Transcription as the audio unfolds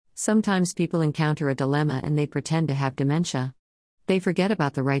Sometimes people encounter a dilemma and they pretend to have dementia. They forget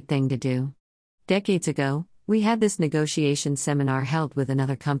about the right thing to do. Decades ago, we had this negotiation seminar held with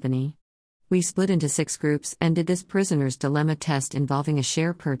another company. We split into 6 groups and did this prisoner's dilemma test involving a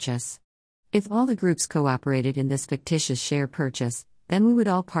share purchase. If all the groups cooperated in this fictitious share purchase, then we would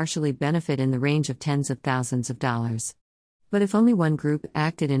all partially benefit in the range of tens of thousands of dollars. But if only one group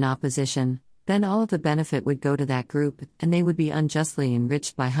acted in opposition, then all of the benefit would go to that group, and they would be unjustly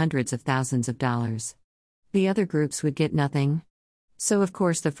enriched by hundreds of thousands of dollars. The other groups would get nothing. So of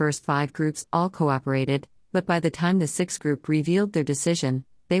course the first 5 groups all cooperated, but by the time the 6th group revealed their decision,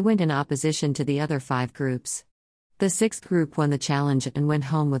 they went in opposition to the other 5 groups. The 6th group won the challenge and went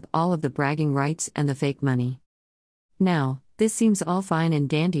home with all of the bragging rights and the fake money. Now, this seems all fine and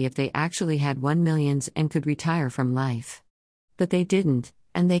dandy if they actually had won millions and could retire from life. But they didn't,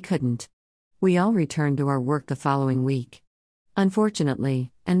 and they couldn't. We all returned to our work the following week.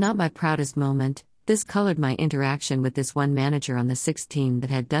 Unfortunately, and not my proudest moment, this colored my interaction with this one manager on the 6th team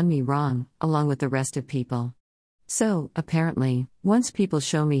that had done me wrong, along with the rest of people. So, apparently, once people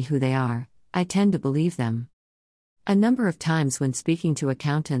show me who they are, I tend to believe them. A number of times when speaking to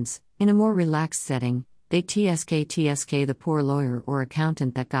accountants, in a more relaxed setting, they TSK the poor lawyer or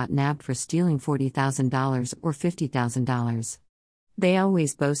accountant that got nabbed for stealing $40,000 or $50,000. They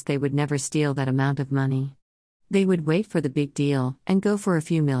always boast they would never steal that amount of money. They would wait for the big deal and go for a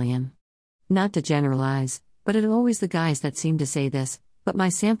few million. Not to generalize, but it's always the guys that seem to say this, but my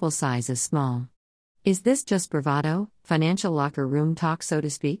sample size is small. Is this just bravado, financial locker room talk so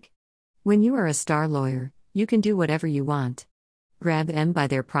to speak? When you are a star lawyer, you can do whatever you want. Grab them by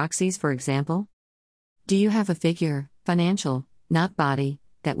their proxies, for example? Do you have a figure, financial, not body,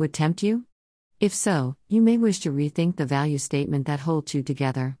 that would tempt you? If so, you may wish to rethink the value statement that holds you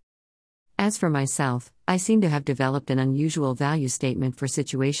together. As for myself, I seem to have developed an unusual value statement for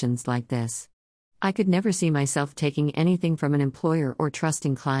situations like this. I could never see myself taking anything from an employer or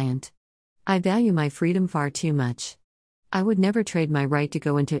trusting client. I value my freedom far too much. I would never trade my right to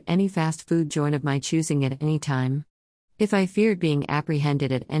go into any fast food joint of my choosing at any time. If I feared being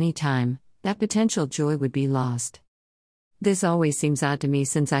apprehended at any time, that potential joy would be lost. This always seems odd to me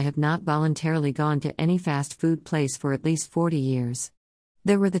since I have not voluntarily gone to any fast food place for at least 40 years.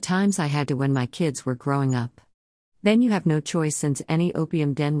 There were the times I had to when my kids were growing up. Then you have no choice since any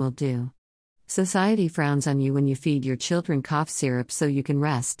opium den will do. Society frowns on you when you feed your children cough syrup so you can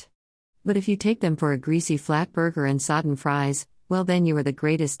rest. But if you take them for a greasy flat burger and sodden fries, well then you are the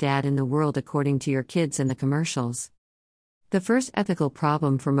greatest dad in the world according to your kids in the commercials. The first ethical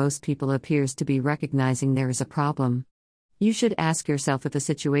problem for most people appears to be recognizing there is a problem. You should ask yourself if a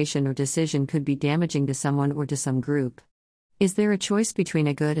situation or decision could be damaging to someone or to some group. Is there a choice between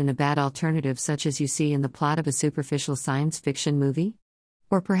a good and a bad alternative such as you see in the plot of a superficial science fiction movie?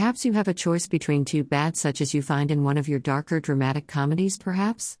 Or perhaps you have a choice between 2 bad such as you find in one of your darker dramatic comedies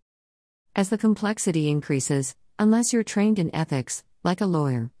perhaps? As the complexity increases, unless you're trained in ethics, like a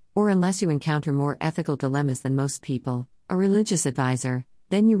lawyer, or unless you encounter more ethical dilemmas than most people, a religious advisor,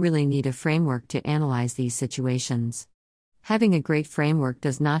 then you really need a framework to analyze these situations. Having a great framework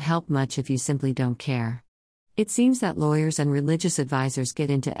does not help much if you simply don't care. It seems that lawyers and religious advisors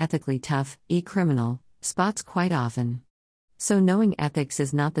get into ethically tough, criminal spots quite often. So knowing ethics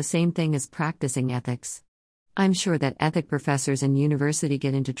is not the same thing as practicing ethics. I'm sure that ethic professors in university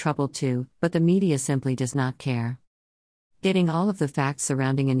get into trouble too, but the media simply does not care. Getting all of the facts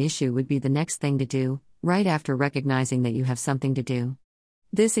surrounding an issue would be the next thing to do, right after recognizing that you have something to do.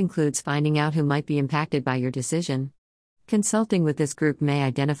 This includes finding out who might be impacted by your decision. Consulting with this group may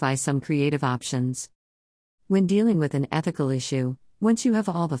identify some creative options. When dealing with an ethical issue, once you have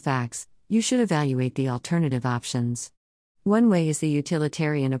all the facts, you should evaluate the alternative options. One way is the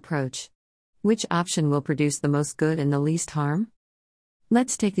utilitarian approach. Which option will produce the most good and the least harm?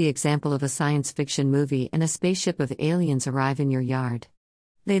 Let's take the example of a science fiction movie and a spaceship of aliens arrive in your yard.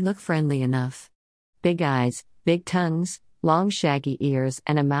 They look friendly enough. Big eyes, big tongues, long shaggy ears,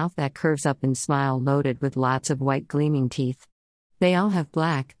 and a mouth that curves up and smile loaded with lots of white gleaming teeth. They all have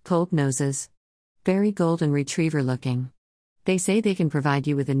black, cold noses. Very golden retriever looking. They say they can provide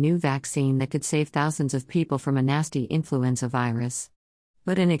you with a new vaccine that could save thousands of people from a nasty influenza virus.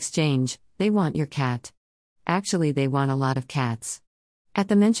 But in exchange, they want your cat. Actually, they want a lot of cats. At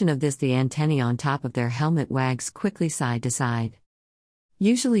the mention of this, the antennae on top of their helmet wags quickly side to side.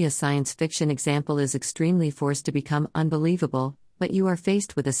 Usually a science fiction example is extremely forced to become unbelievable, but you are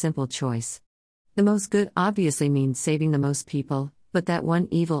faced with a simple choice. The most good obviously means saving the most people, but that one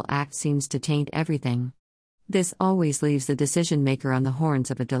evil act seems to taint everything. This always leaves the decision maker on the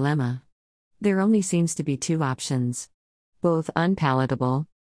horns of a dilemma. There only seems to be 2 options. Both unpalatable.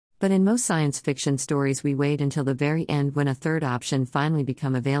 But in most science fiction stories, we wait until the very end when a third option finally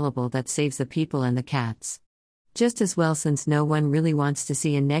becomes available that saves the people and the cats. Just as well, since no one really wants to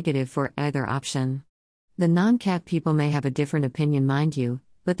see a negative for either option. The non-cat people may have a different opinion, mind you,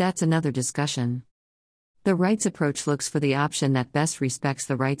 but that's another discussion. The rights approach looks for the option that best respects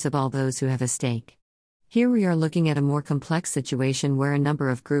the rights of all those who have a stake. Here we are looking at a more complex situation where a number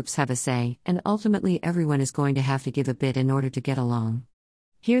of groups have a say, and ultimately everyone is going to have to give a bit in order to get along.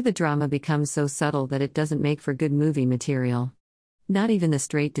 Here the drama becomes so subtle that it doesn't make for good movie material. Not even the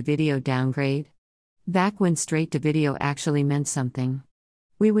straight-to-video downgrade. Back when straight-to-video actually meant something.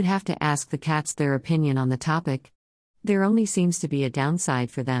 We would have to ask the cats their opinion on the topic. There only seems to be a downside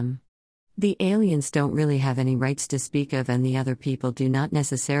for them. The aliens don't really have any rights to speak of, and the other people do not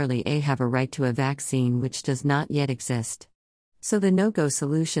necessarily have a right to a vaccine which does not yet exist. So the no-go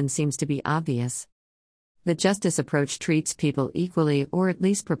solution seems to be obvious. The justice approach treats people equally, or at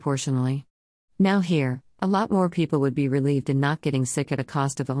least proportionally. Now here, a lot more people would be relieved in not getting sick at a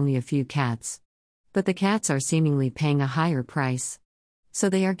cost of only a few cats. But the cats are seemingly paying a higher price. So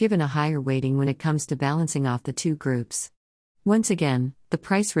they are given a higher weighting when it comes to balancing off the two groups. Once again, the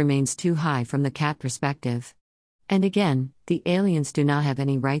price remains too high from the cat perspective. And again, the aliens do not have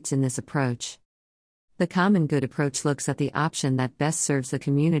any rights in this approach. The common good approach looks at the option that best serves the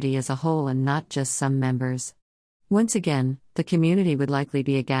community as a whole and not just some members. Once again, the community would likely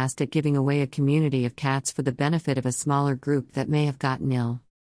be aghast at giving away a community of cats for the benefit of a smaller group that may have gotten ill.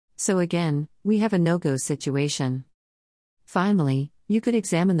 So again, we have a no-go situation. Finally, you could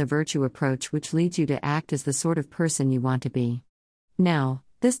examine the virtue approach, which leads you to act as the sort of person you want to be. Now,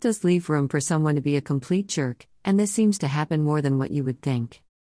 this does leave room for someone to be a complete jerk, and this seems to happen more than what you would think.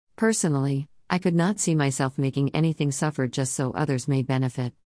 Personally, I could not see myself making anything suffer just so others may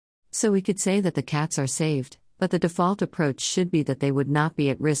benefit. So we could say that the cats are saved, but the default approach should be that they would not be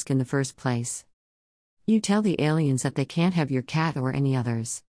at risk in the first place. You tell the aliens that they can't have your cat or any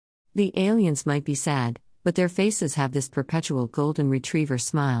others. The aliens might be sad, but their faces have this perpetual golden retriever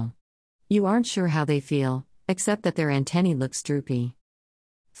smile. You aren't sure how they feel, except that their antennae look droopy.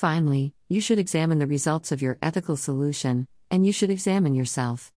 Finally, you should examine the results of your ethical solution, and you should examine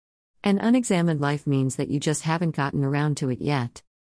yourself. An unexamined life means that you just haven't gotten around to it yet.